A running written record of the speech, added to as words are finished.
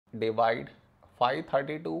divide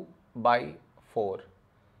 532 by 4.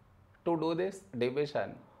 To do this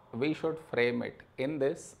division, we should frame it in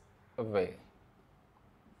this way.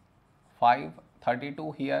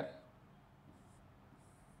 532 here,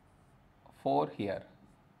 4 here.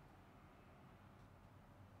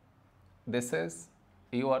 This is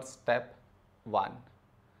your step 1.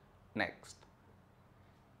 Next,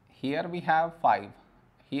 here we have 5,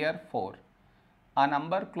 here 4. A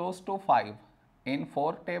number close to 5 in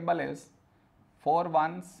 4 table is 4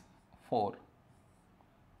 ones 4.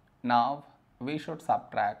 Now we should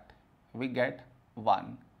subtract, we get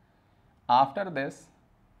 1. After this,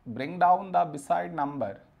 bring down the beside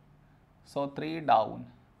number, so 3 down,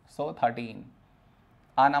 so 13.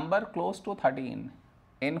 A number close to 13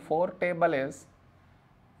 in 4 table is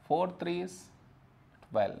 4 3s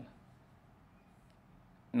 12.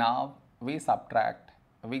 Now we subtract,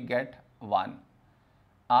 we get 1.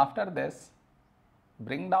 After this,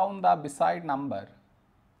 bring down the beside number,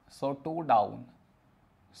 so 2 down,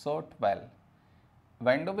 so 12.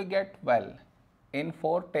 When do we get 12? In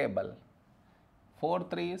 4 table, 4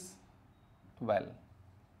 3s 12.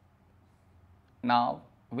 Now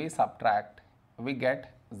we subtract, we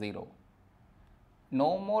get 0.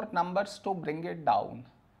 No more numbers to bring it down,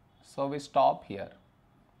 so we stop here.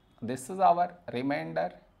 This is our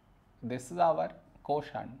remainder, this is our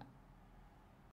quotient.